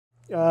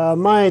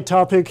My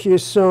topic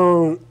is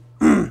on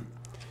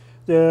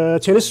the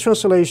Chinese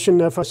translation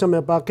of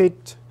Samuel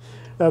Beckett,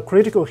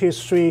 Critical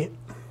History.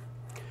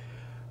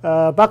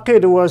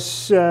 Beckett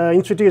was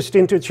introduced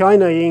into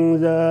China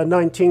in the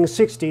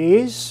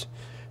 1960s,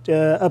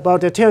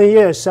 about 10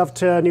 years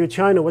after New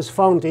China was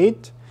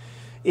founded.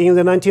 In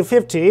the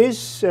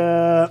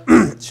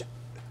 1950s,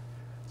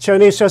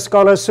 Chinese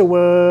scholars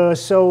were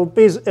so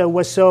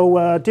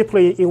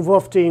deeply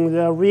involved in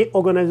the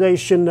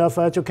reorganization of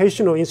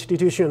educational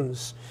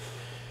institutions.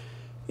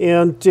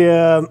 And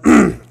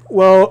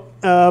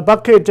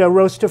Beckett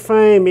rose to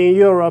fame in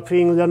Europe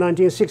in the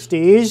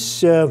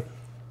 1960s.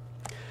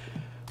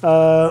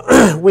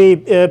 We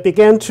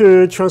began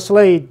to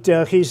translate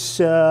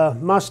his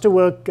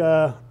masterwork,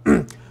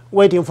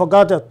 Waiting for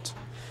Godot.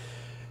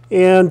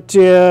 And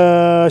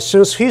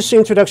since his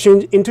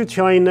introduction into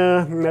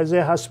China,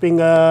 there has been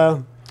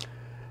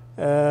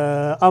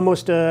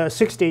almost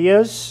 60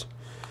 years.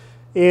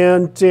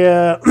 And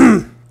there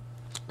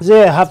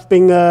have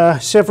been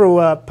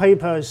several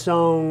papers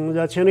on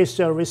the Chinese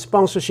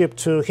responsorship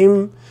to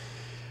him.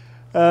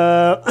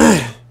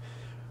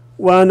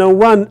 One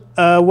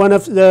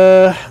of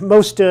the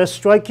most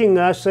striking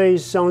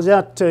essays on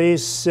that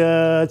is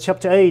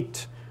chapter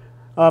 8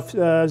 of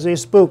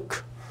this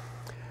book.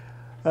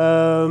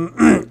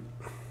 It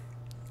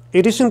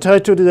is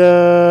entitled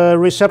The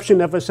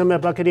Reception of Samuel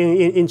Beckett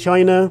in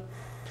China.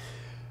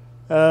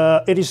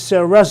 It is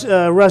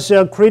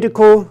rather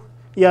critical,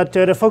 yet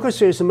the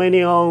focus is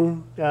mainly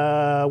on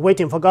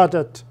Waiting for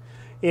Godot.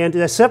 And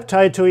the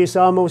subtitle is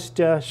almost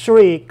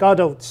 3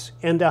 Godots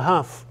and a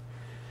half.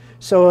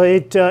 So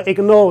it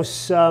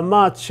ignores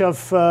much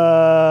of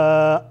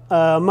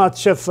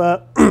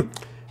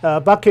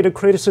Beckett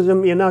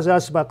criticism in other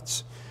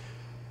aspects.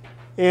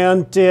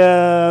 And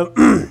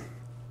the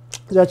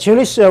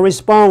Chinese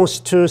response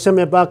to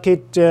Samuel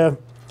Beckett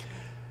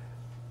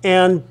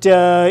and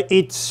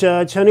its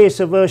Chinese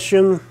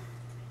version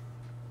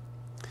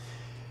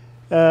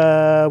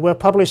were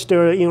published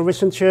in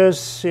recent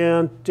years,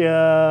 and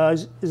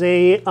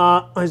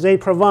they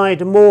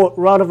provide more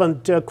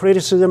relevant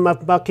criticism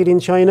of Beckett in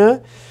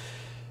China,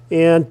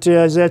 and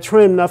their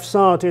train of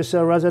thought is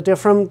rather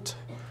different.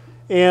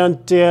 And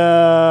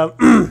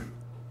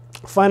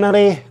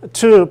finally,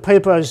 2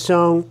 papers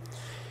on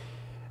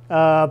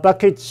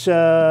Beckett's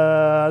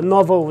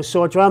novels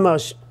or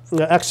dramas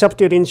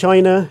accepted in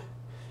China.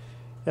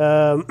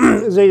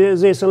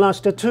 These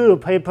last 2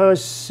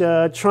 papers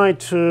try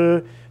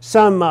to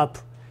sum up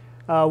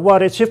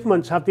what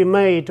achievements have been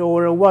made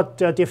or what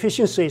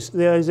deficiencies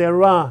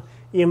there are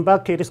in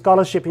Beckett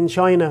scholarship in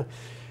China.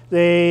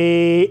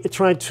 They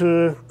try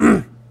to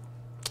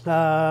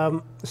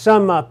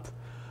sum up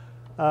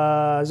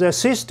the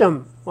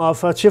system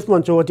of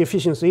achievement or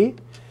deficiency.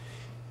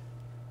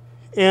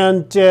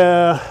 And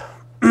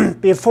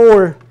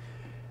before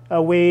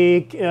we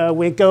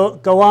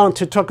go on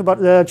to talk about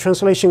the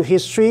translation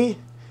history,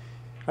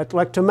 I'd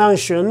like to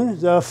mention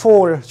the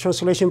 4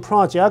 translation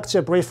projects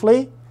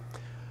briefly.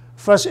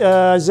 First,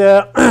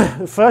 the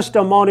first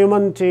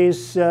monument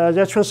is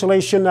the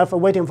translation of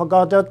Waiting for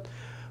Godot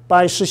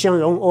by Shi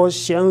Xiangrong or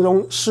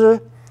Xiangrong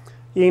Shi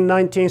in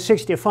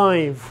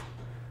 1965.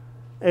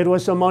 It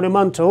was a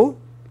monumental,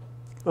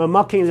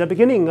 marking the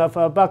beginning of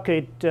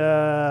Beckett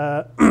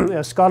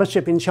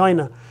scholarship in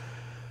China.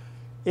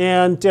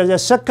 And the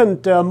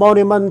second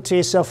monument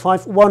is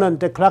 5-1,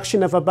 the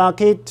Collection of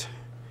Beckett,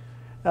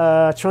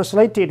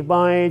 translated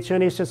by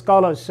Chinese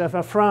scholars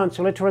of French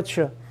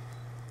literature.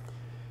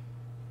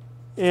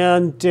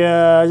 And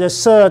the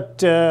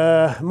third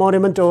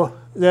monumental,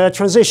 the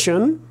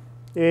transition,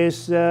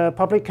 is the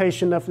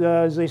publication of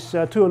these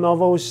 2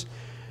 novels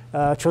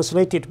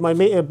translated by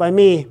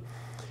me.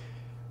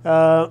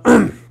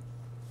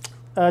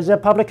 The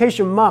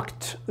publication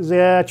marked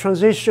the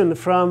transition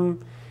from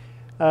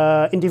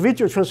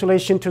individual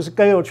translation to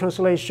scale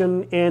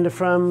translation, and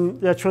from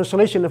the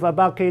translation of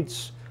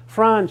Beckett's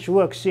French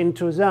works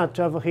into that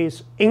of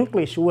his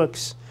English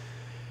works.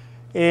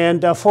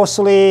 And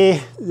fourthly,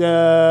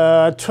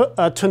 the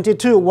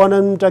 22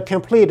 one-and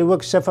complete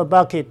works of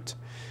Beckett.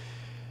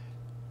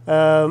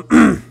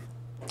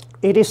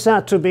 It is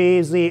said to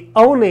be the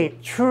only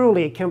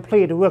truly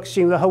complete works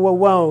in the whole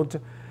world,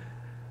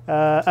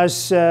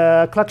 as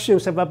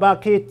collections of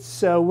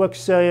Beckett's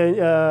works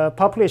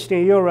published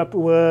in Europe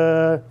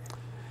were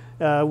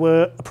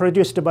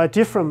produced by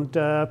different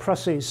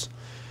presses.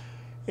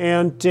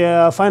 And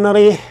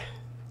finally,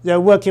 the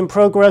work in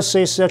progress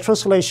is a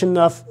translation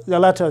of the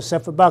Letters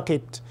of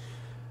Beckett.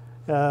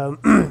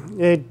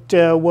 It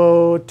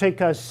will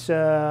take us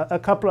a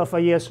couple of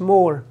years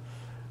more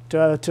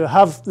to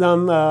have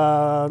them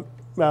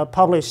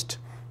published.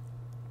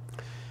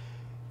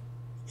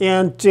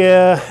 And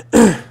the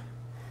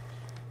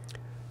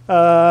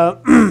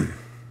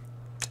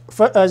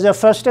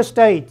first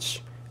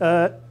stage,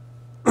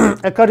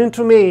 according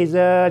to me,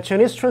 the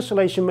Chinese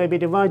translation may be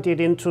divided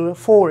into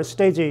 4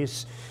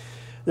 stages.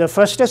 The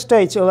first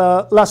stage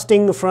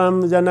lasting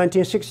from the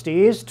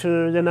 1960s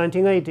to the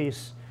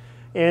 1980s.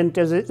 And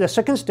the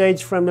second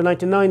stage from the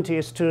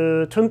 1990s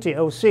to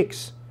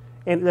 2006,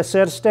 and the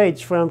third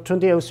stage from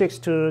 2006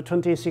 to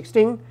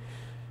 2016,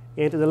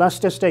 and the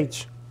last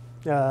stage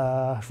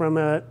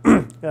from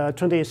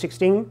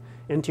 2016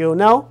 until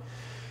now.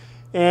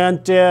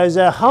 And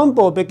the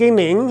humble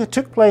beginning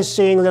took place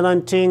in the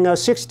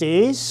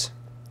 1960s,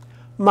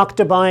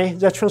 marked by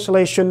the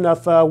translation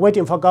of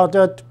Waiting for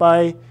Godot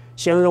by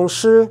Xianrong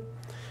Shi,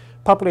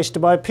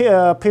 published by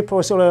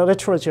People's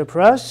Literature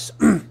Press.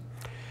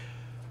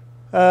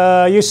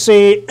 You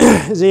see,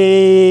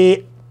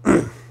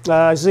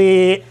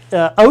 the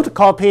old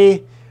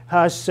copy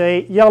has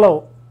a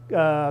yellow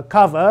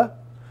cover.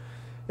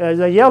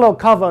 The yellow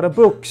covered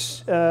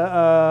books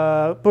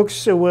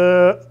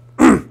were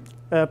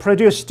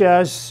produced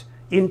as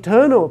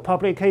internal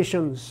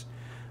publications.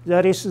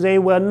 That is, they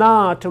were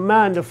not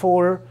meant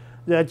for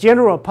the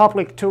general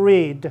public to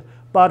read,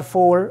 but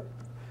for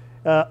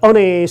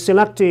only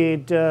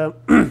selected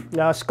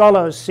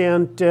scholars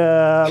and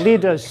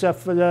leaders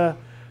of the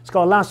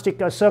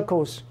scholastic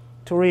circles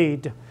to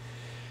read.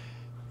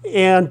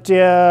 And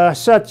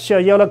such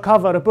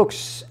yellow-covered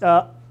books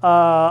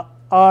were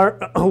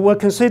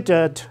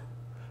considered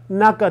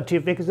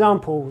negative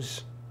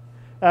examples,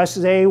 as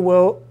they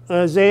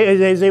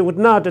would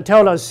not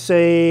tell us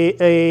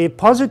a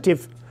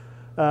positive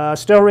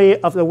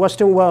story of the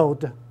Western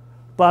world,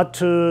 but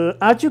to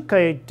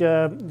educate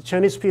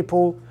Chinese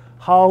people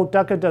how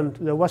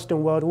decadent the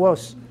Western world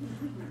was.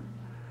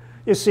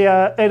 You see,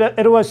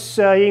 it was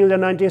in the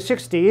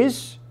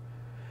 1960s,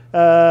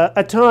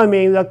 a time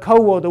in the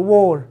Cold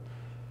War.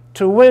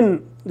 To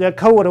win the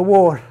Cold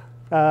War,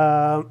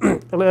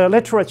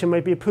 literature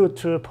may be put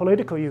to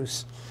political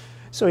use.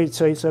 So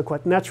it's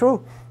quite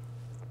natural.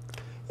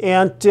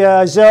 And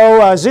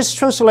though this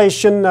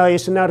translation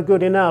is not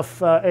good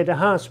enough, it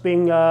has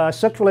been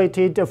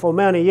circulated for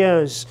many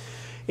years.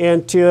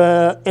 And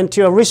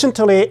until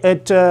recently,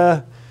 it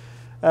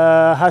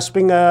has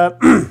been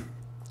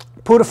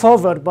put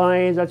forward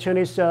by the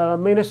Chinese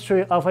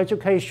Ministry of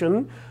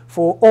Education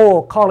for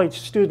all college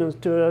students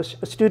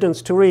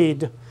to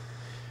read.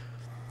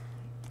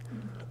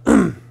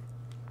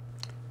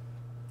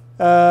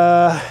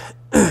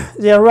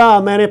 There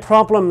are many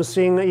problems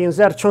in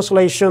that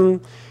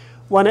translation.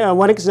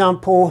 One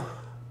example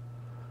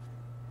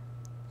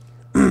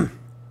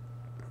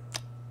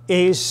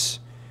is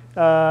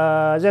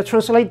the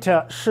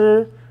translator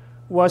Shi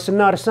was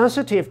not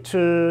sensitive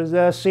to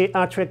the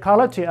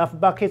theatricality of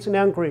Beckett's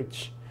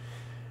language.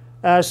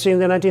 As in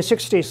the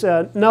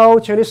 1960s, no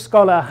Chinese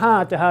scholar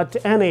had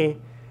any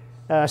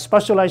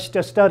specialized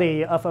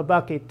study of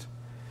Beckett.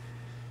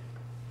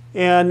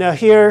 And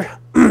here,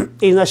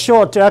 in a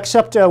short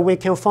excerpt, we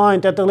can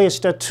find at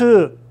least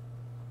two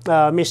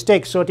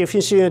mistakes or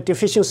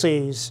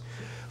deficiencies.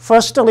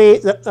 Firstly,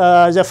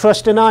 the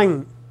first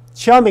line,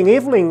 charming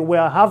evening we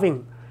are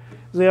having.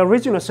 The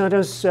original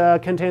sentence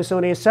contains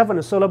only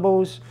 7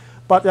 syllables,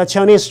 but the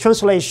Chinese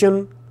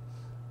translation,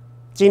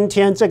 今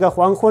天这个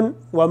黄昏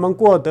我们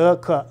过得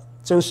可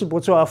真是不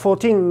错,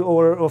 14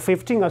 or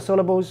 15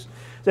 syllables.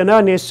 The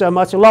line is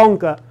much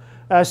longer,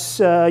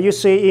 as you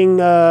see in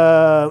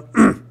the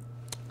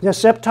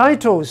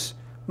subtitles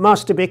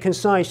must be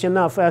concise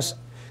enough, as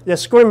the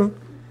screen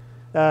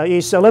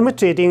is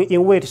limited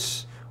in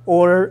width,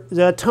 or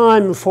the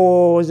time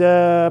for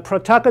the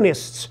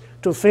protagonists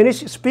to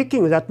finish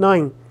speaking that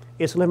line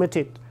is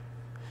limited.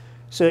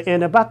 So,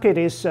 and Beckett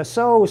is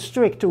so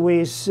strict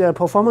with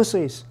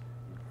performances.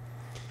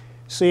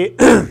 See,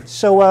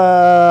 so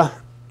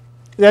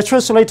the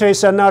translator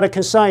is not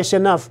concise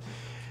enough.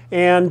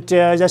 And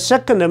the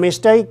second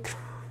mistake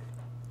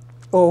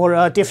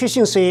or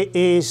deficiency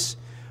is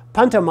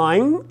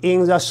pantomime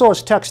in the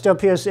source text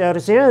appears at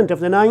the end of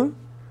the line,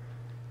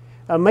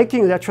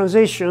 making the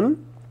transition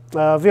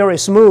very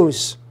smooth.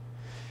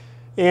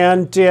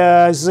 And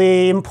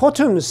the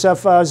importance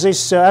of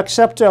this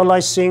excerpt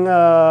lies in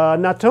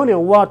not only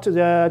what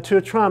the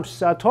two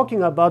tramps are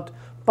talking about,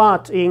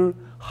 but in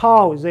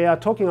how they are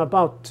talking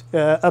about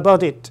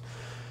it.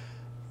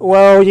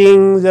 Well,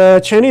 in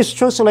the Chinese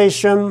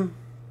translation,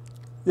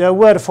 the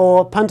word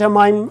for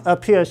pantomime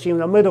appears in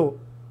the middle.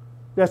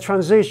 The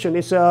transition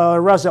is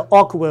rather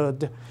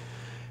awkward.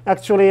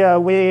 Actually,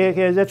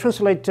 the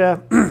translator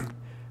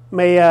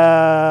may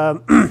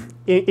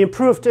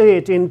improve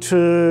it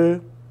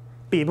into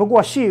比不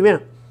过戏院,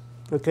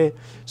 okay,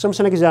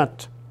 something like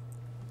that.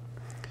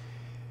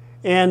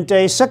 And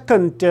a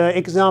second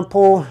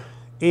example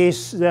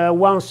is the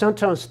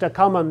one-sentence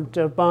comment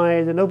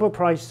by the Nobel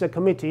Prize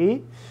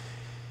Committee.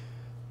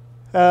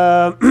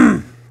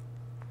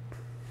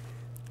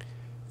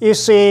 You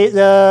see,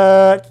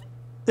 the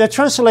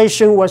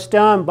translation was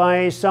done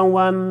by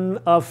someone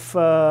of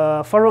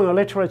Foreign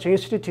Literature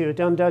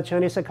Institute under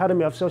Chinese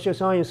Academy of Social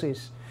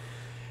Sciences.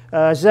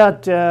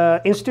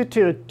 That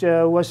institute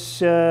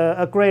was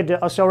a great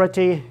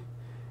authority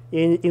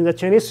in the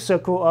Chinese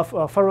circle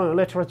of foreign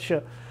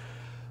literature.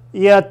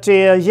 Yet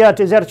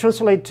that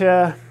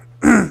translator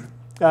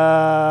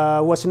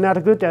was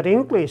not good at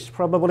English,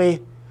 probably.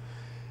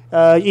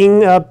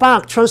 In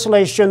back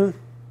translation,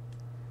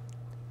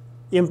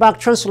 in back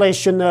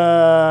translation,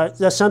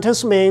 the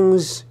sentence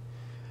means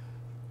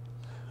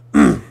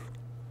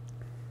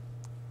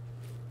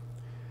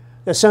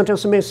the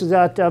sentence means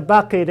that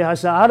Beckett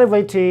has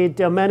elevated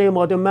many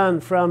modern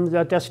men from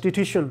the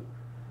destitution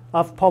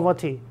of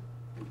poverty.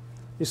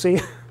 You see,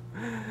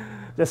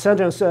 the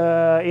sentence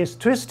is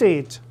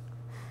twisted.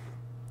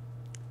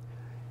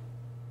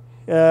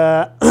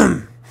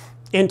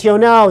 Until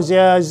now,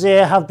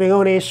 there have been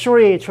only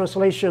 3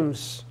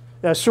 translations,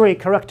 3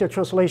 correct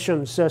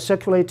translations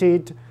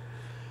circulated,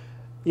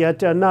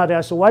 yet not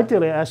as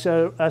widely as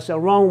a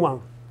wrong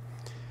one.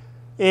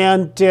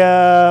 And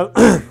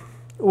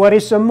what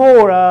is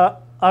more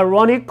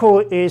ironical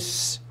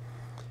is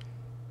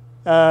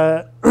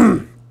a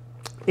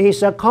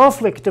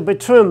conflict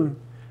between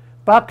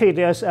Beckett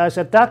as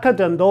a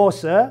decadent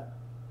author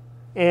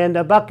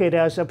and Beckett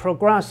as a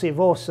progressive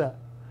author.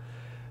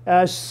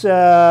 As in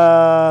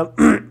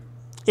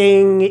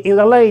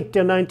the late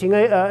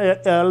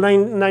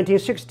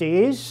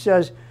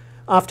 1960s,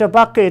 after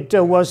Beckett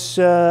was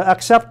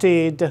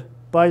accepted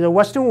by the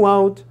Western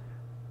world,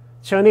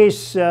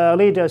 Chinese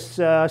leaders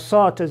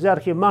thought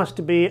that he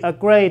must be a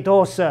great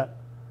author.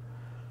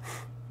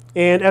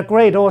 And a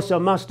great author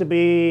must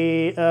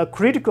be a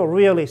critical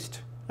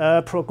realist,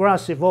 a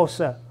progressive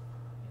author.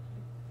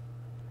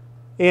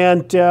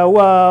 And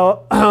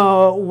what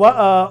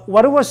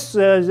was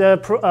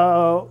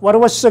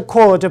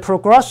called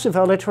progressive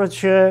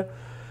literature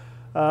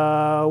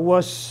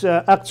was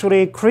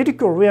actually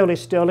critical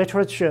realist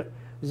literature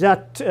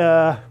that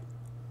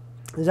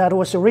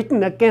was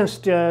written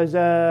against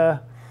the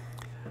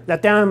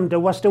damned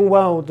Western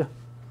world.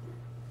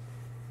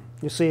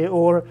 You see,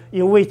 or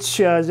in which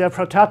the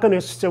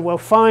protagonists were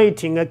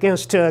fighting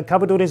against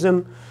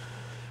capitalism,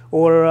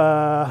 or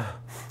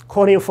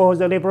calling for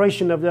the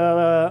liberation of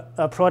the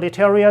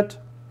proletariat.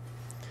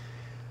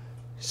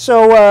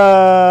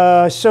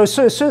 So,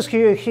 since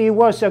he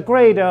was a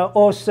great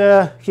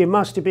author, he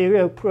must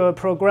be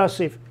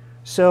progressive.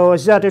 So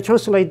that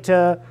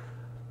translator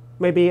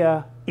maybe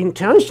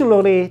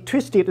intentionally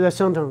twisted the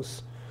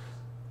sentence.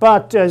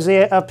 But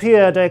there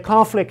appeared a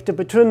conflict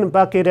between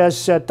Beckett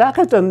as a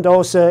decadent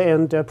author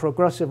and a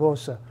progressive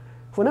author.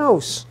 Who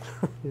knows?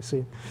 You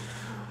see.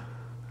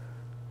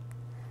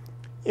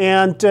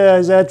 And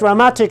the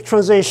dramatic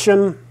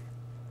transition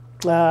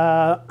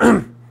took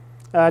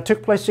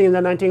place in the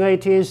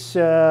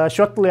 1980s,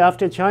 shortly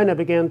after China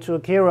began to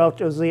carry out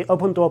the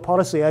open door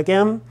policy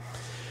again.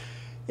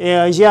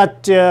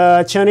 Yet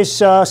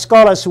Chinese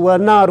scholars were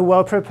not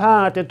well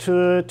prepared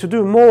to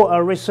do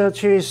more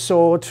researches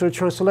or to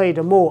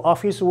translate more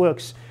of his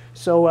works.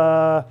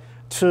 So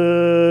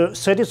to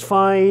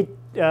satisfy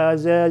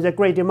the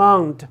great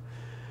demand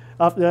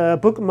of the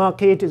book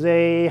market,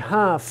 they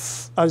had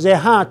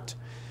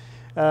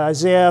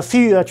their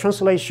few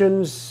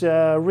translations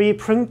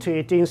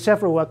reprinted in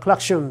several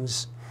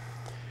collections.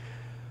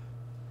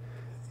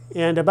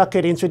 And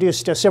Beckett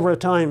introduced several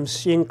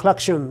times in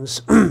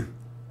collections.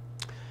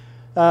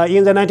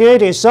 In the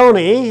 1980s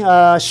only,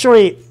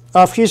 3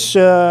 of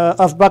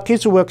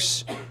Beckett's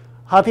works,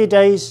 Happy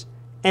Days,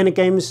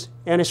 Endgames,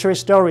 and 3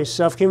 stories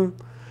of him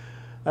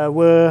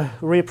were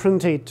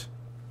reprinted.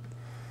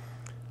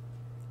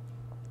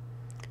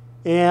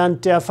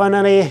 And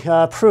finally,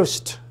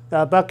 Proust,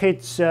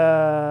 Beckett's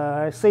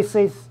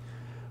thesis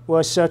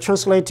was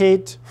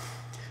translated.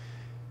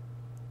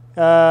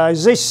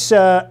 These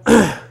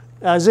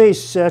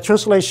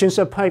translations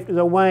paved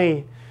the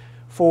way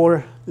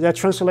for the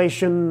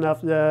translation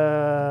of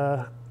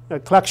the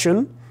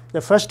collection,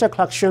 the first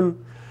collection,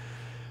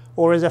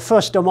 or the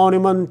first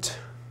monument,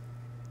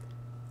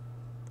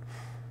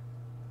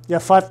 the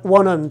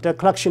 5-volume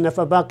collection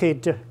of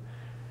Beckett,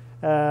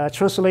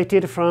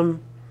 translated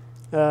from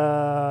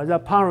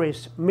the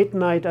Paris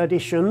Midnight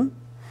Edition.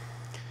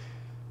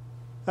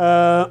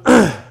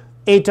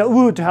 It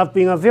would have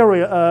been a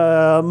very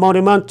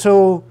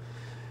monumental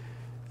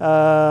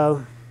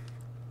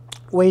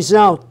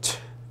without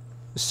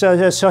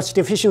such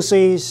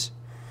deficiencies.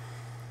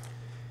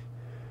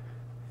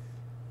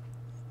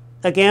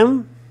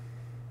 Again,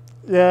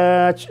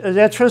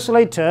 the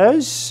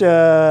translators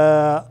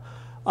are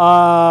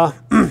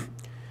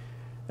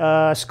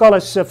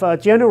scholars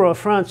of general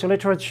French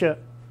literature.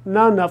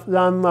 None of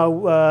them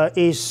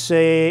is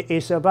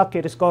a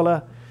Beckett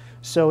scholar,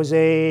 so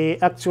they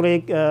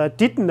actually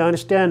didn't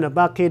understand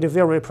Beckett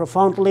very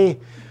profoundly,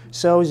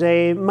 so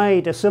they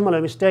made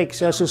similar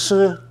mistakes as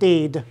Hsu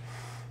did.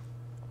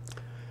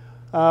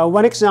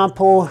 One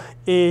example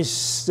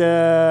is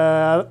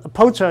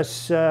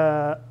Poulter's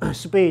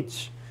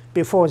speech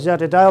before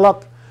that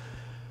dialogue,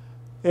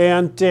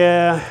 and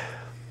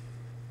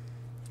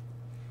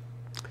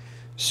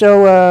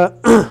so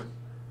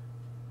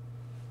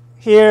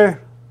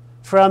here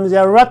from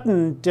the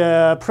written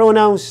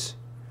pronouns,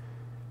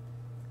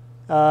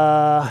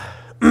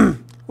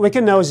 we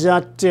can know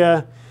that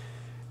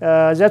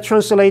the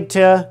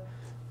translator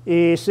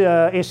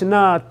is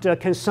not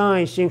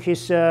concise in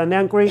his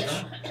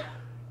language.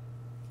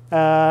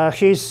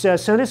 His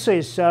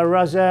sentences are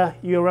rather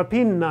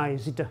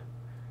Europeanized.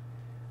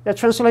 The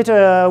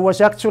translator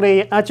was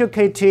actually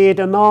educated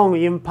alone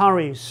in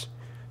Paris,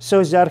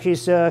 so that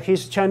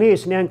his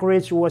Chinese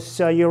language was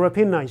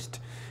Europeanized.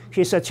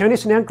 His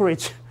Chinese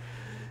language,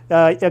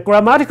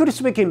 grammatically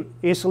speaking,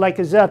 is like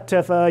that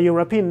of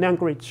European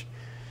language.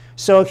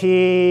 So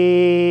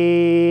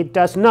he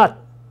does not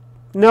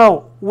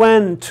know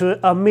when to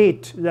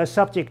omit the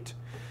subject.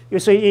 You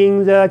see,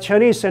 in the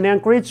Chinese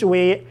language,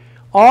 we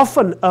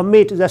often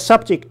omit the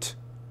subject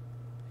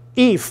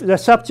if the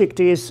subject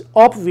is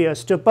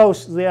obvious to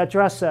both the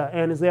addresser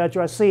and the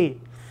addressee.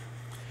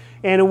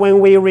 And when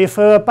we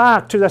refer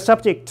back to the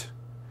subject,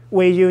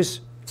 we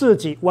use 自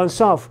己,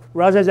 oneself,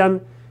 rather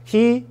than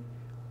he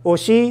or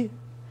she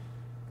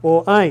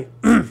or I.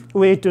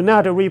 We do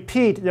not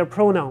repeat the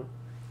pronoun.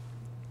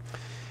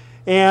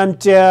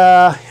 And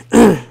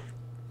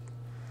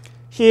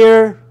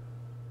here,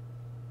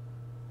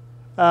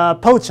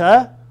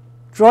 Potter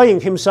drawing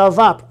himself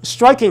up,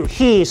 striking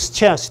his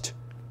chest.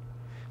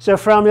 So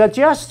from the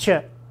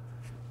gesture,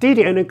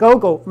 Didi and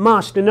Gogo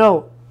must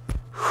know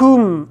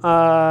whom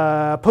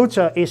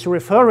Potter is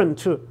referring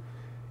to.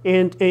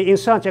 In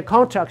such a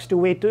context,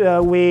 we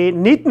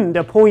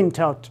needn't point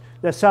out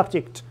the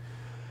subject.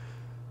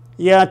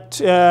 Yet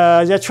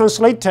the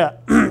translator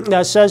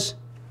says,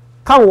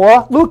 看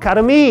我, look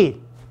at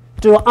me.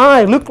 Do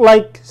I look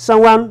like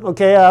someone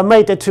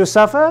made to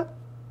suffer?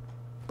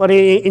 But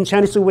in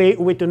Chinese,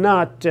 we do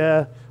not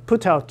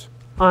put out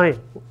I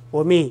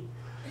or me.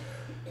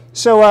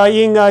 So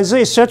in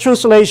this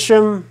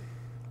translation,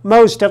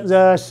 most of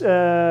the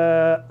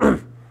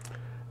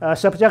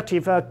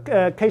subjective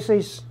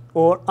cases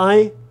or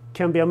I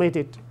can be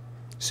omitted,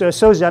 so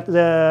that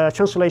the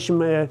translation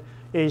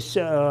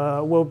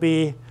will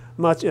be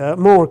much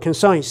more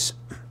concise.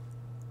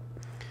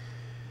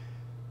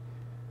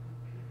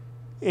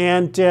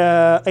 And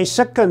a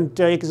second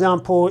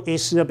example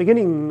is the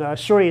beginning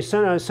 3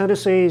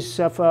 sentences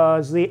of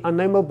The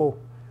Unnameable,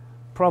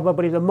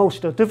 probably the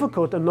most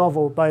difficult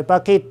novel by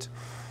Beckett.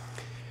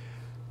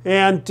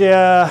 And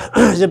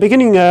the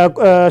beginning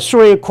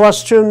 3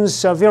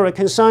 questions are very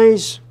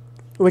concise.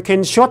 We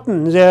can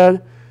shorten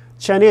the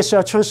Chinese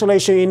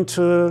translation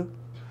into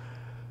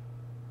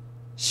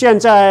现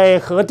在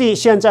何地,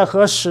 现在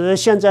何时,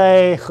 现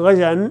在何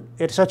人,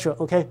 etc.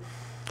 Okay,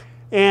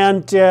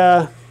 and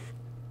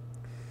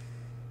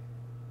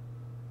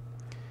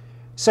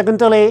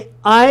secondly,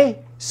 I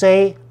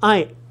say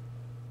I.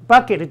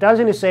 Beckett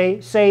doesn't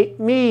say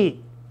me,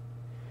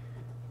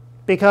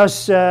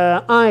 because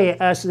I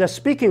as the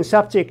speaking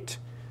subject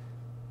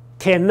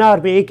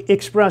cannot be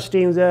expressed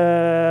in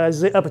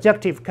the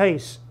objective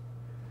case.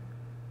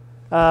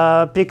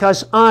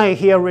 Because I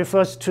here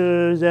refers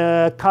to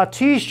the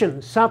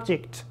Cartesian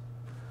subject.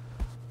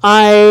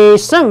 I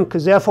think,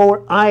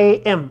 therefore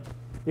I am.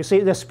 You see,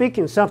 the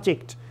speaking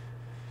subject.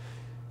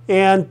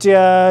 And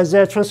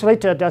the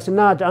translator does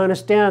not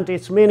understand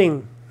its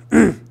meaning.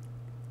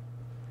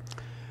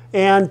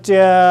 And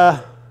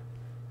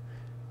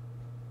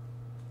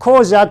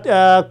cause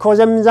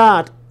them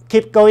that,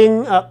 keep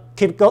going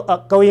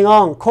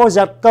on, cause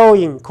that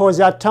going, cause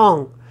that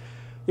on.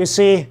 You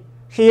see,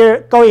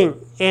 here going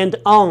and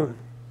on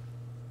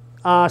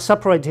are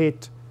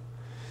separated.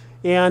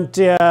 And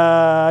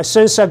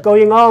since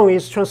going on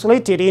is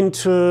translated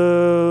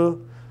into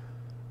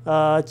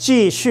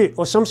继续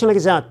or something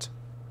like that,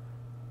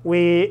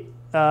 we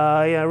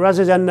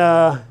rather than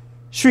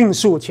迅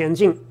速前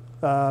进,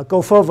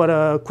 go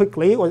forward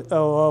quickly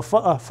or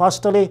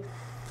fastly.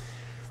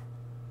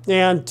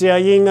 And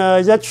in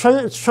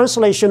the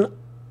translation,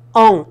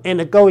 on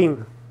and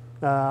going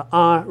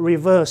are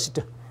reversed.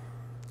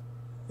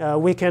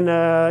 We can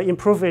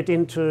improve it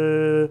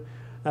into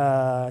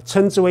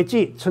称之为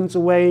继, 称之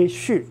为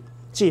续,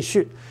 继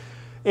续.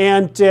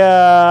 And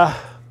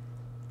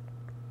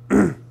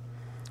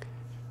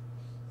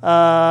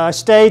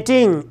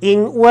staying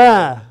in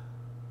where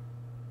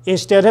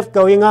instead of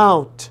going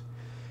out.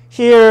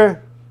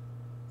 Here,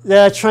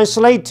 the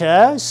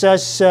translator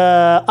says,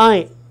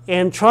 I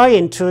am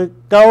trying to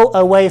go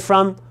away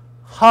from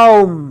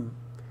home.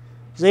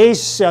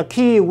 This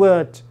key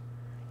word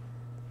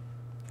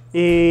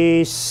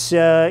is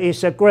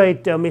a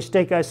great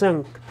mistake, I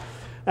think.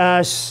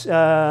 As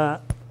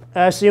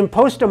in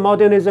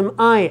postmodernism,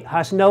 I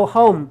has no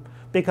home,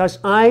 because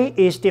I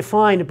is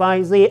defined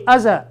by the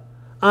other.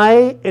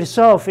 I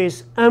itself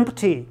is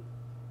empty.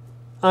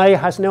 I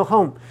has no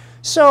home.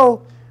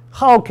 So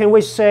how can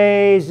we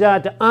say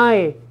that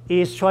I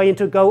is trying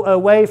to go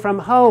away from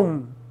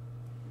home?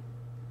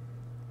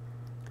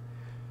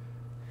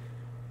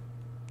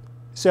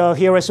 So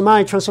here is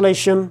my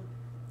translation.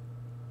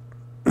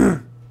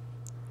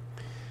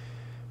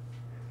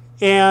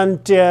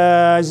 And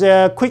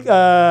the quick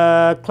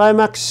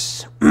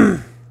climax,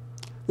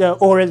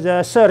 or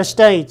the third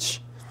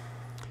stage,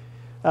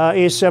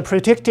 is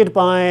predicted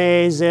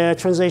by the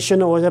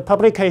translation or the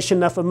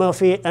publication of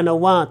Murphy and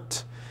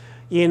Watt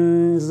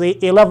in the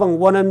 11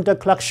 volume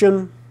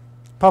collection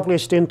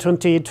published in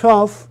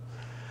 2012.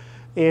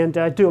 And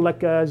I do like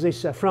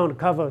these front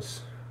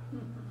covers.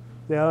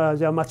 They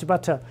are much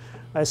better,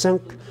 I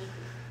think.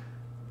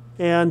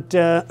 And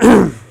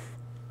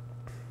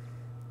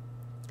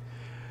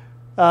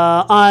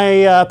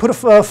I put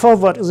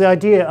forward the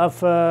idea of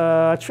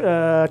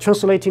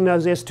translating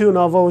these two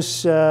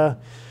novels to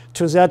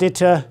the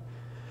editor,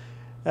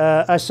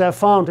 as I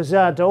found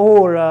that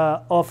all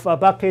of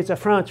Beckett's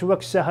French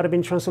works had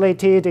been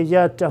translated,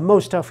 yet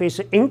most of his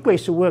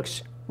English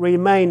works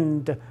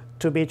remained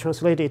to be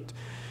translated.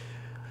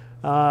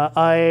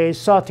 I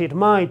thought it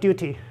my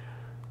duty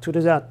to do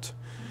that.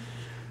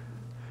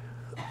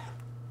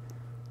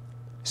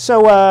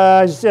 So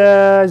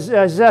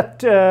the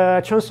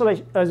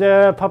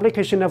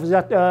publication of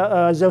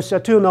those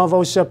two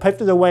novels paved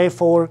the way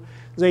for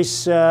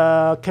these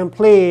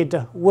complete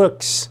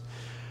works.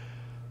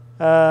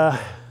 A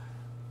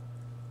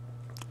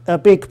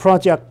big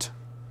project,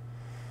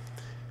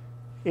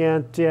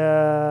 and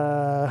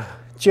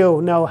Joe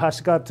now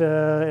has got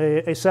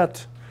a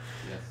set.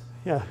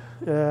 Yes.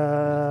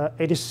 Yeah,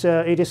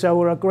 it is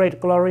our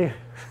great glory,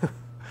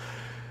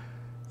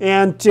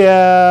 and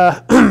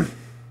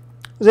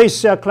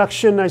this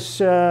collection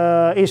is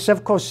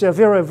of course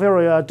very,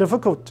 very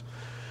difficult.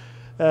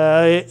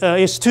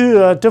 It's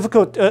too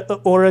difficult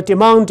or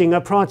demanding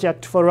a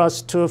project for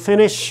us to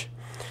finish.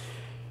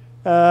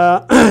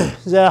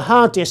 The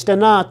hardest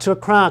nut to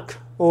crack,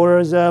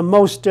 or the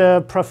most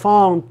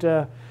profound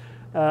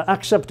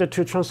accepted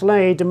to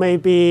translate, may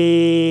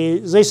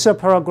be this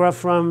paragraph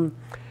from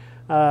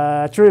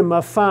Dream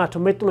of Fat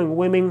Middling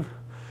Women.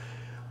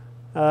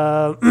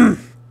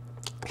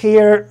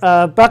 Here,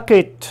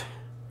 Beckett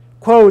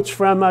quotes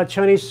from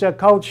Chinese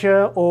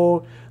culture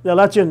or the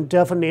legend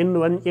of Nin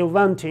when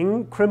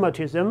inventing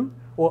chromatism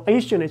or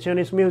ancient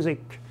Chinese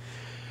music.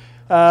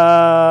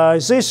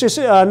 This is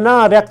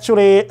not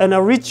actually an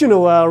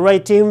original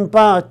writing,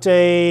 but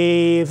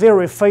a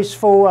very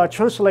faithful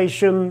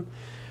translation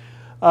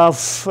of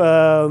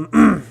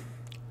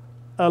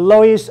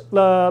Lalois'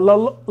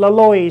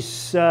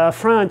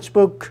 French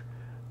book,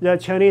 The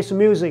Chinese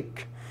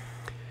Music.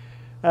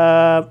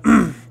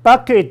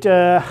 Beckett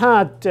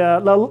had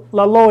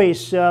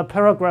Lalois'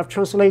 paragraph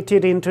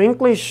translated into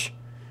English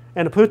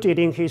and put it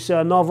in his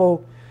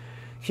novel.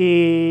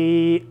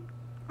 He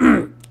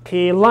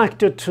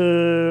liked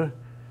to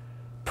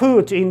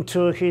put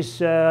into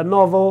his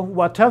novel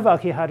whatever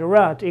he had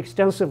read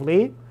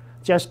extensively,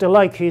 just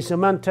like his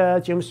mentor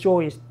James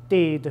Joyce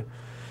did,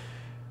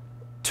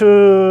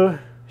 to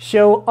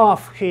show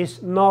off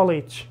his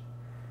knowledge.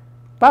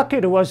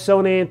 Beckett was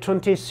only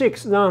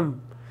 26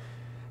 then.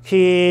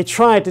 He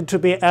tried to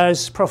be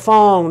as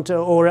profound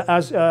or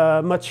as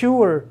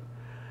mature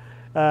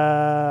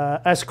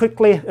as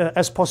quickly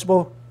as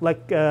possible,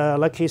 like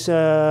his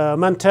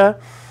mentor.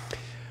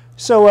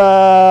 So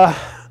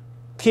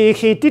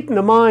he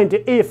didn't mind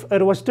if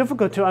it was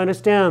difficult to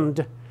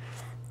understand.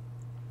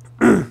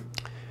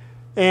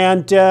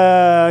 And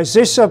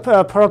this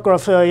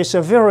paragraph is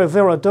very,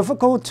 very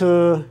difficult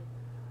to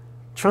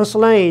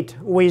translate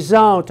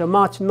without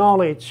much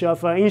knowledge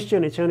of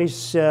ancient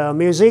Chinese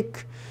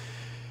music.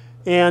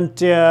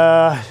 And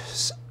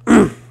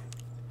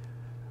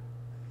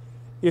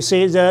you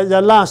see,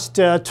 the last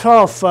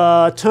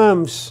 12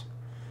 terms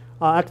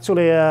are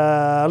actually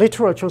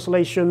literal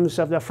translations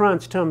of the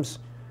French terms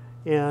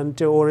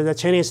or the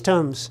Chinese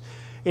terms.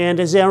 And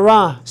there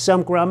are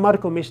some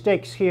grammatical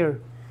mistakes here.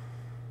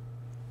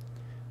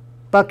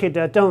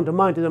 Beckett don't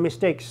mind the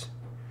mistakes.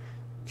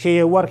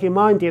 What he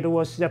minded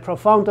was the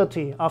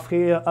profundity of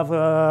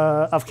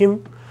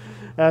him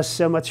as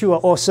a mature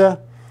author.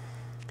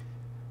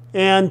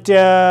 And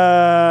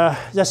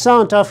the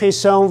sound of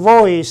his own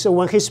voice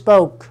when he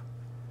spoke.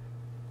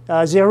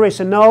 There is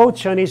no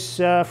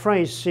Chinese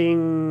phrase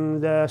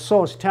in the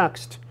source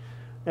text.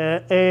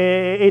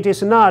 It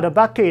is not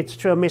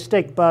Beckett's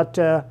mistake, but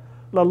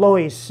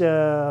Lalois'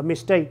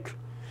 mistake.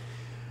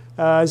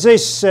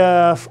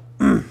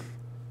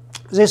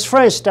 This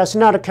phrase does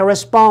not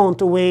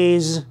correspond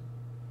with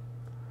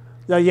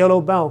the yellow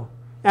bell.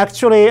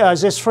 Actually,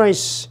 this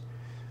phrase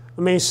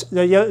means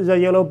the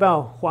yellow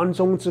bell, 黄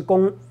钟之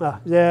功,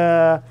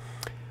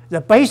 the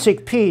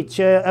basic pitch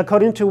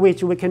according to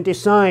which we can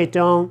decide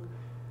on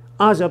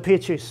other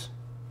pitches,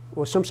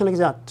 or something like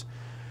that.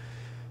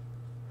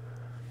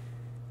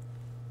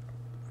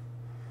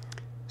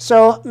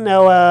 So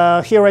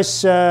now here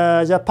is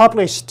the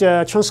published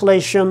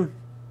translation,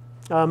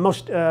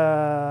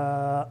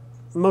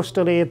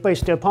 mostly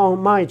based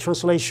upon my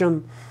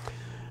translation.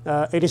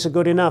 It is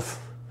good enough.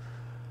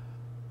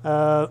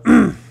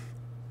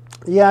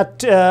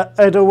 Yet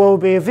it will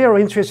be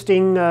very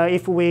interesting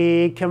if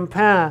we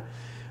compare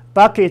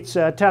Beckett's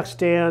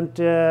text and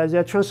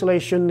the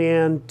translation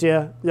and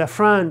the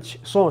French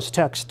source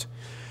text,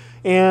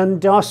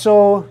 and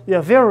also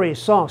the very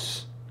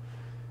source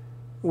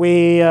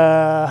we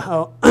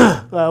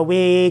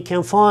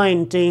can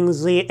find in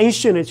the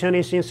ancient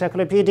Chinese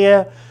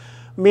encyclopedia,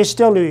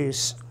 Mr.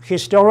 Lu's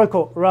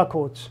historical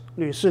records,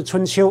 吕氏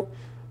春秋.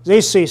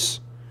 This is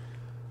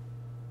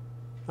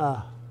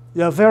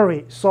the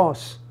very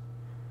source.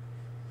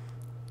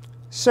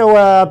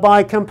 So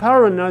by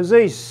comparing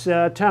this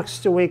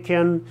text, we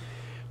can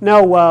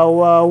know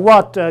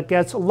what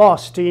gets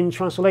lost in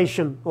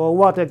translation, or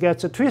what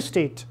gets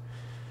twisted,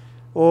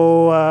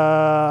 or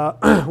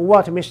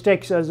what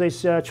mistakes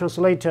these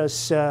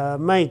translators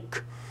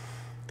make.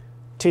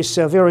 It is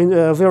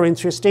very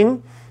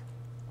interesting.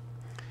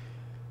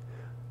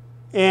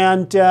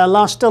 And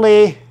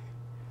lastly,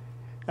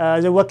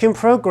 the work in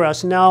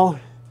progress now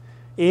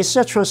is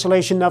a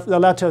translation of the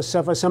Letters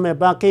of Samuel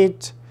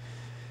Beckett.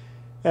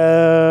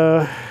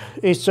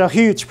 It's a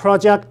huge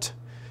project,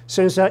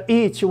 since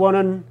each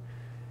one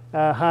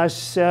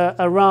has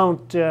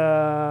around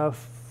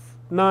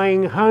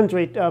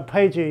 900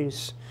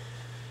 pages.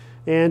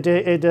 And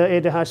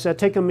it has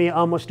taken me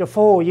almost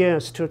 4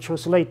 years to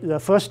translate the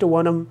first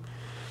one.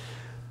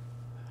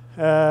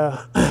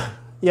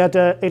 Yet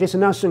it is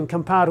nothing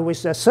compared with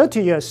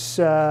 30 years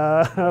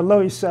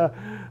Louis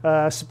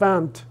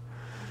spent.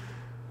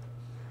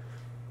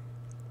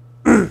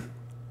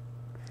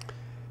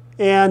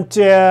 And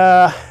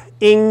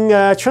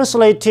in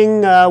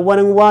translating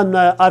one-on-one,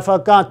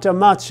 I've got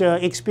much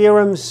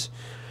experience.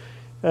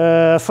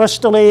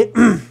 Firstly,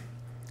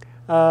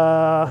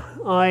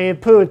 I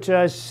put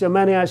as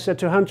many as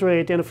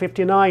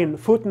 259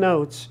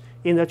 footnotes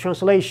in the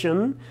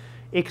translation,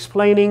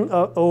 explaining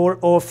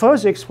or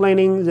further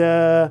explaining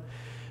the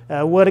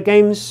word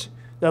games,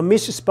 the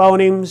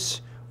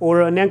misspellings,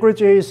 or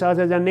languages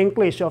other than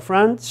English or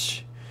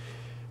French,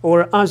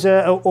 or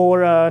other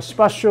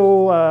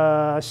special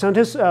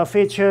sentence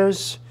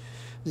features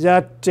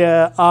that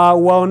are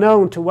well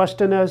known to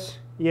Westerners,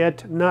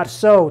 yet not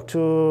so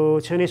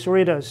to Chinese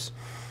readers.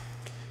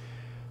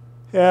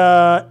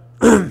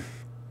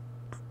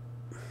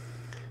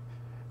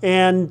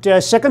 And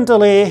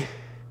secondly,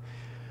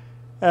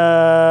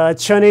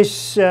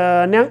 Chinese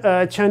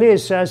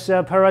as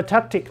a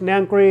parotactic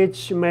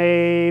language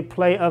may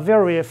play a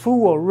very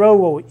full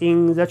role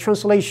in the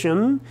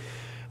translation,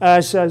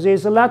 as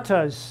these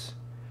letters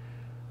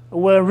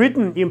were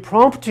written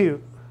impromptu.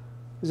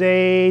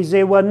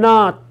 They were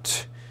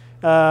not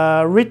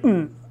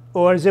written,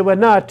 or they were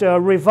not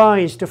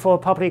revised for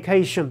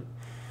publication.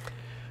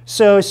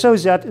 So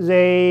that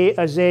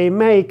they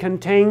may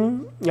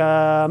contain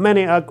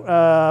many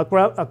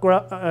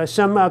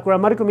some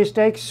grammatical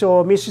mistakes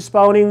or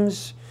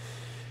misspellings,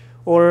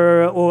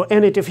 or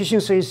any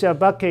deficiencies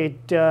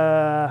Beckett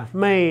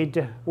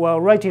made while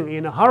writing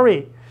in a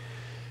hurry.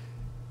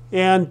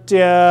 And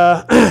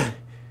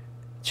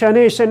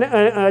Chinese is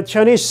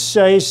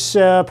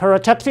a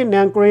parotactic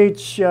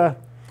language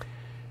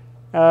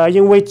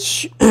in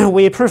which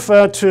we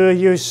prefer to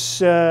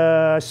use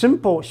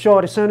simple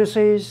short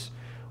sentences,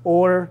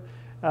 or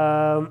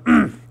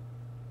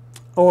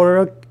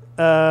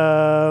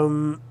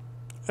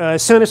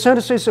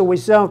sentences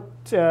without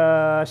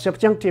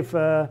subjunctive,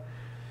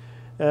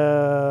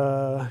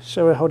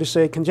 sorry, how to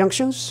say,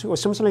 conjunctions or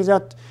something like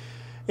that.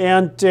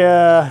 And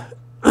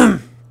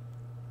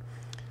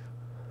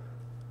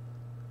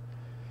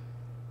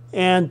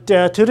and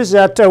to do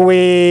that,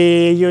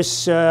 we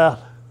use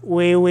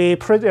we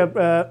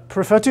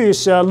prefer to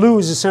use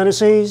loose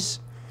sentences,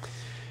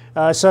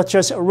 such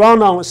as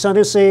run-on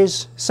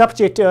sentences,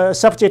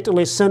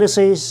 subjectless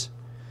sentences,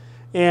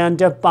 and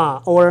by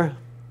or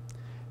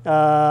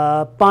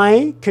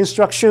by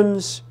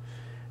constructions,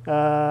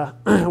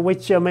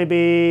 which may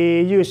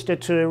be used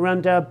to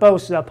render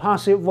both the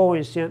passive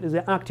voice and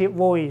the active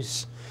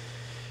voice,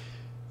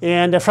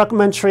 and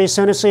fragmentary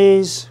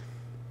sentences.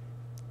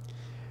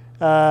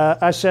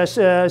 As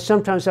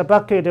sometimes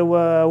Beckett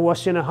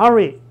was in a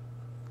hurry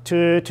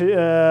to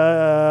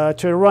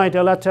write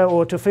a letter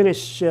or to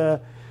finish a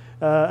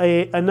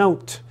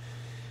note.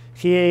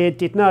 He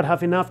did not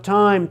have enough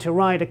time to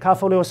write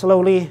carefully or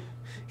slowly.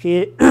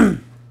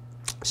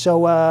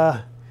 So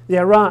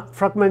there are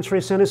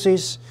fragmentary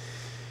sentences.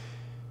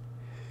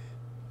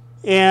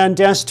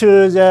 And as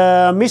to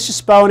the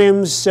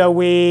misspellings,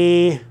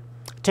 we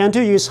tend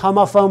to use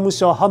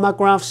homophones or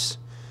homographs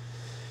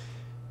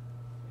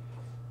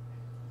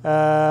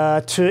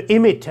to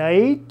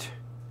imitate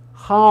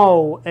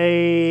how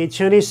a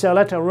Chinese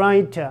letter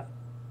writer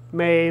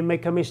may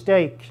make a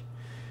mistake,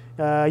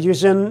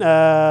 using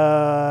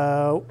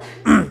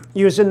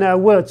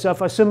words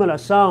of similar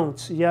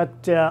sounds,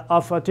 yet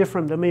of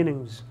different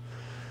meanings.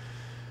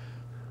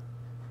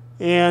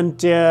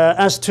 And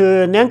as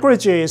to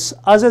languages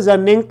other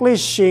than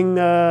English in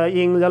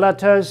the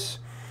letters,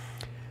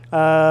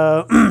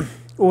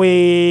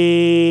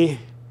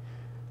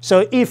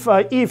 so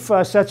if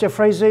such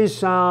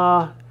phrases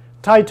are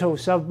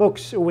titles of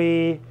books,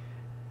 we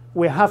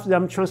have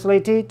them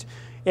translated,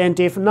 and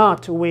if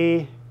not,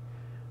 we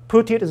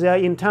put it there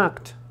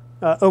intact.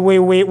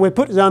 We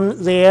put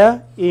them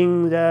there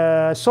in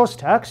the source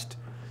text.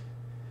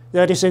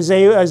 That is,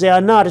 they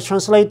are not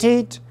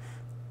translated.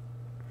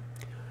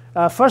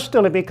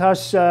 Firstly,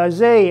 because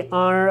they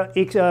are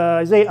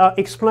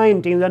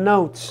explained in the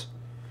notes,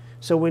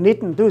 so we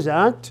needn't do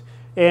that.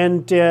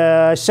 And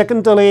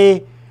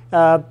secondly,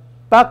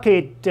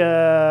 Beckett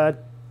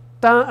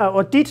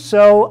did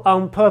so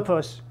on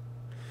purpose,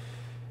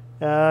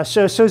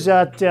 so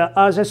that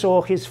others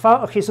or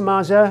his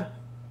mother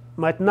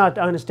might not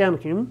understand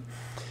him.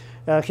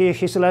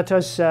 His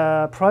letters,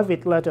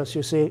 private letters,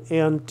 you see.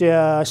 And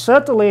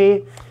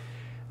certainly,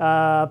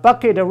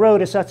 Beckett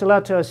wrote such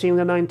letters in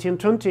the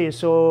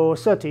 1920s or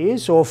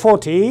 30s or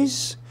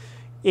 40s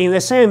in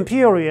the same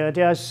period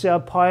as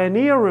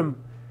pioneering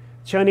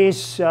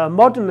Chinese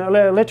modern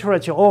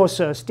literature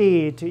authors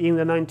did in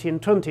the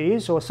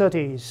 1920s or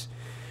 30s.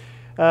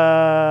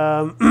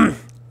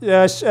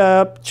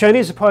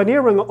 Chinese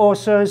pioneering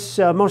authors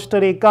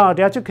mostly got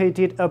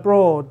educated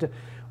abroad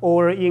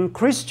or in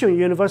Christian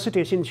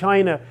universities in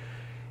China,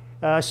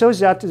 so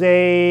that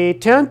they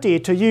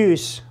tended to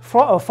use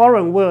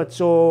foreign words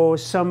or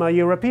some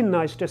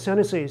Europeanized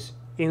sentences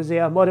in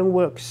their modern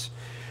works.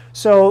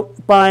 So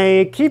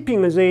by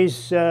keeping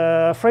these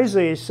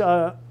phrases,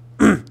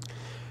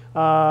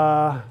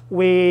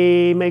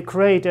 we may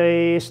create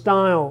a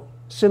style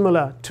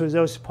similar to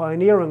those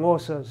pioneering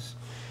authors,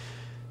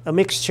 a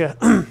mixture.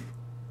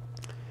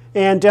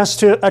 And just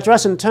to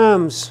address in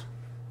terms,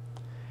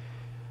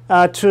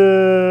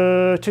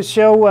 to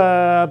show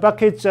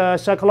Beckett's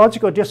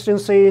psychological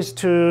distances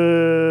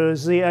to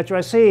the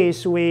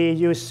addressees, we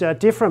use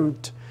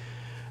different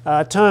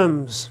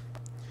terms.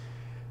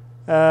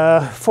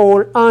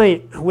 For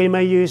I, we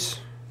may use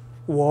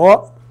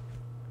我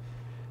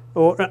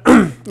or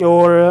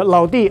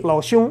老弟, 老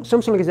兄,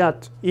 something like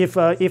that, if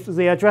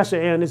the addressee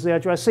and the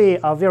addressee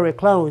are very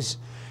close.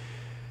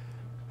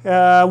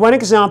 One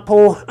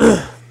example,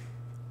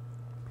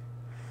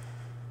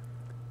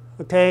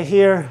 okay,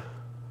 here,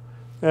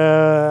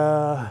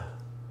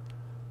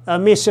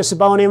 Mrs.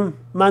 Bonham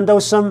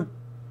Mendelssohn,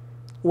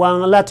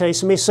 one letter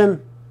is missing,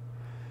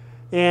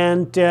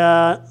 and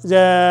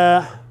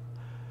the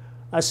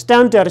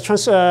standard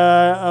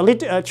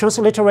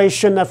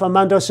transliteration of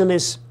Mendelssohn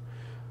is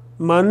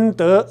门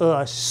德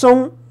尔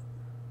松.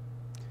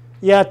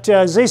 Yet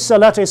this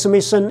letter is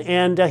missing,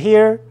 and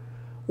here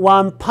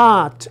one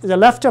part, the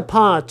left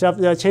part of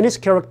the Chinese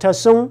character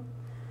song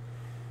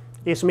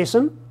is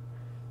missing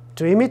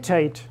to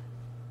imitate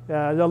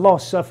the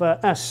loss of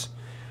S.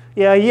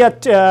 Yeah,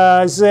 yet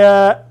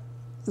the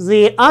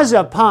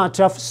other part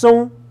of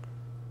song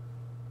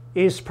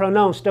is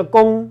pronounced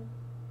gong.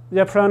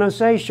 The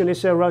pronunciation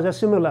is rather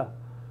similar.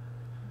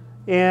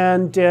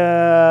 And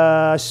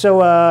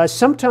so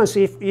sometimes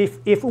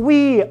if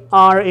we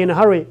are in a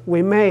hurry,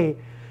 we may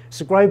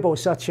scribble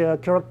such a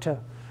character.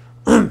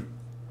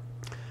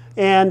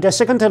 And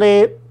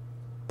secondly,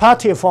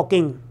 party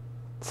fogging,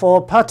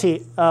 for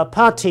party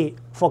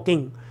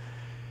fogging.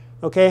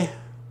 Okay,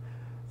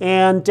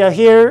 and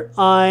here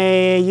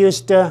I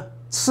used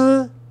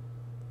ci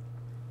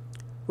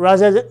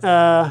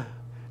rather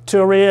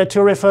to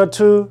refer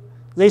to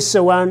this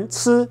one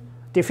ci,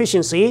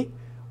 deficiency,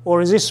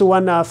 or this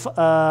one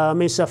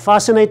means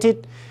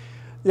fascinated.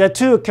 The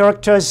two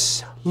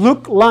characters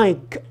look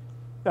like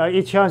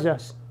each other.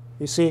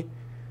 You see,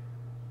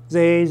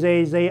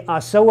 they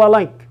are so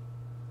alike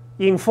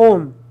in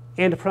form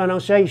and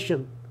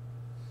pronunciation.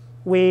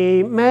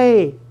 We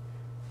may,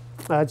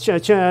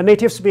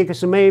 native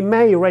speakers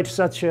may write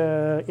such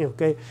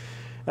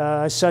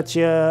such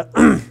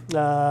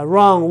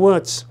wrong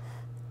words.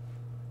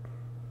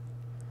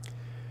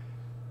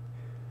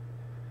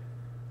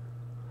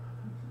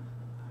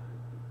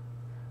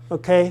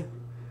 Okay,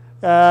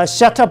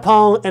 shut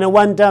upon and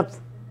wound up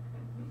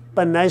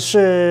本来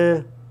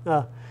是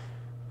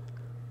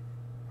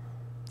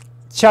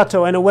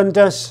chattel and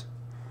wonders.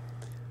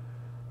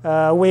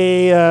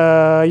 We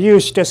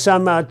used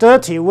some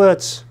dirty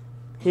words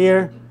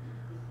here.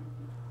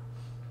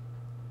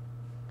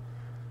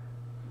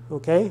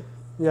 Okay,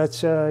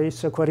 that's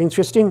it's quite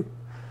interesting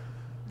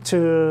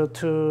to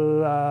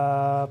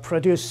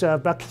produce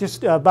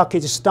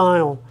Beckett's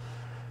style.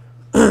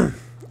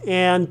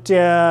 And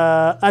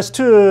as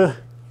to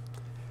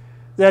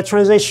the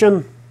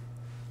transition,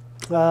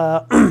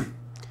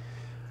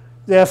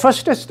 the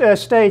first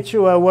stage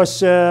was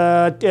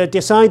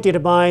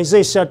decided by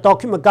this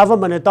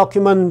government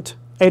document,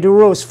 80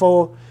 Rules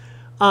for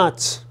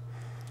Arts.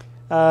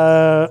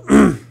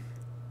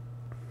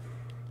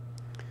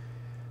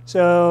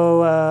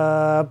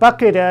 So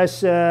Beckett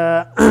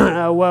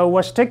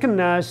was taken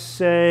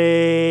as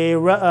a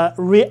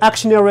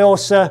reactionary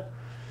author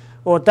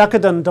or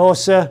decadent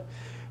author,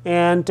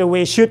 and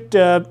we should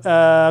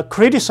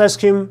criticize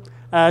him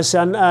as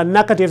a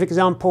negative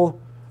example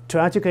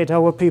to educate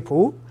our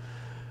people.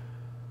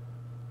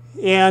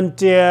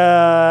 And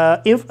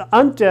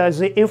under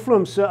the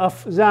influence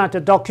of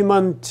that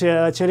document,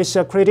 Chinese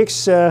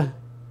critics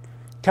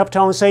kept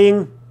on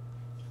saying,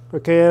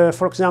 okay,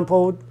 for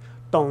example,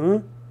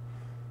 Dong,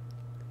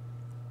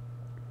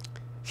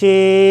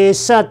 he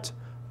said,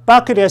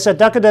 Beckett as a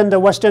decadent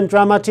Western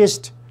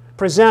dramatist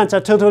presents a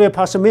totally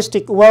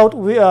pessimistic world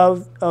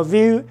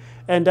view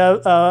and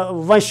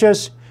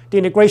vicious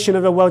denigration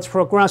of the world's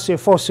progressive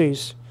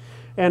forces.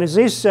 And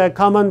this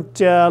comment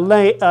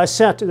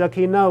set the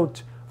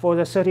keynote for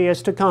the 30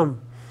 years to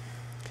come,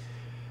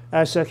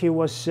 as he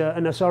was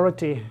an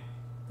authority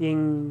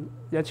in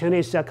the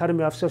Chinese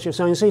Academy of Social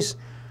Sciences.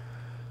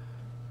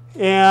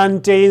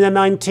 And in the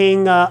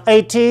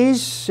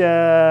 1980s,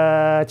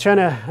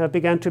 China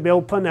began to be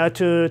open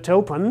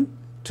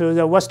to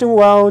the Western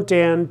world,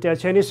 and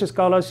Chinese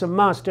scholars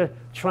must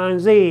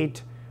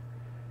transit.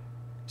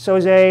 So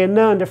they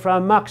learned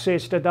from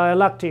Marxist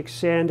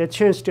dialectics and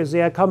changed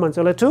their comments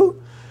a little.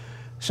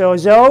 So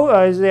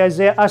though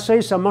their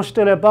essays are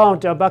mostly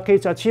about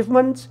Beckett's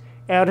achievements,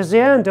 at the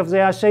end of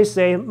their essays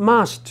they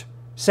must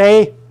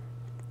say,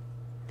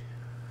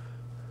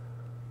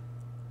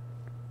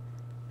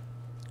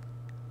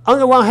 on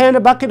the one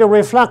hand, Beckett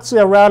reflects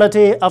the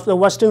reality of the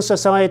Western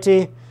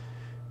society,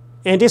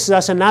 and this is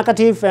as a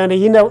negative and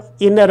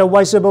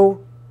inadvisable.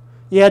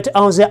 Yet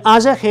on the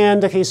other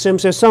hand, he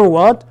seems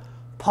somewhat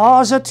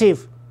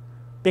positive,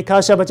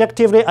 because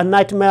objectively a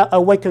nightmare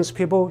awakens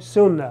people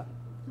sooner.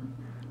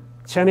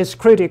 Chinese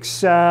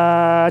critics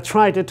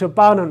tried to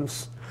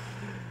balance,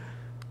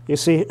 you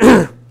see.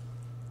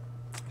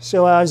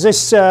 So this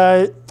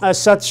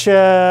such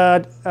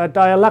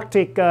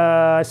dialectic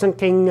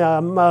thinking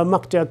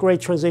marked a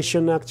great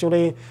transition,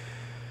 actually.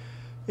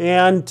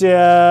 And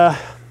the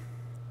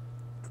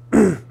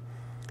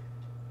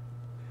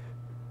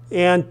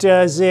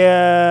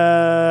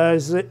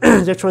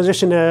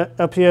transition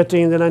appeared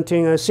in the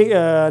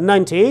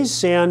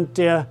 1990s, and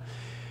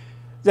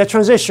the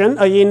transition,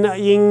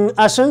 in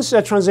essence,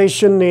 the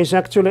transition is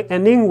actually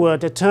an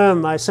inward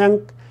term. I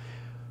think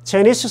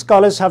Chinese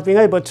scholars have been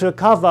able to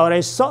cover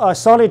a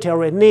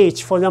solitary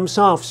niche for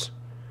themselves.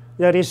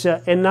 That is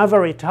an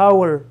ivory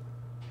tower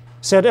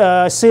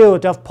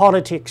sealed of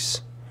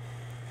politics.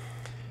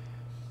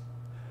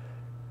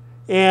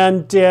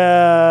 And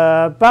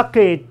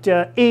Beckett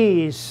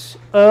is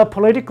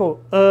apolitical,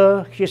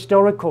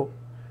 historical,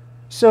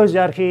 so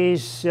that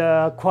he's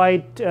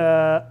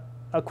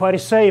quite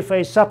safe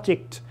a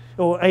subject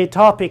or a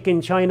topic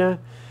in China,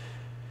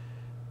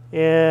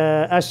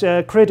 as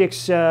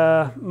critics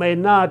may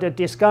not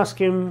discuss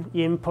him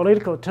in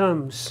political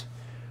terms.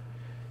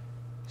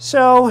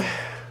 So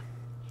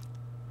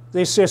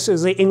this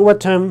is the inward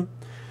term.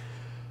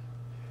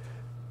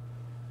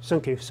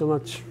 Thank you so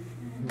much.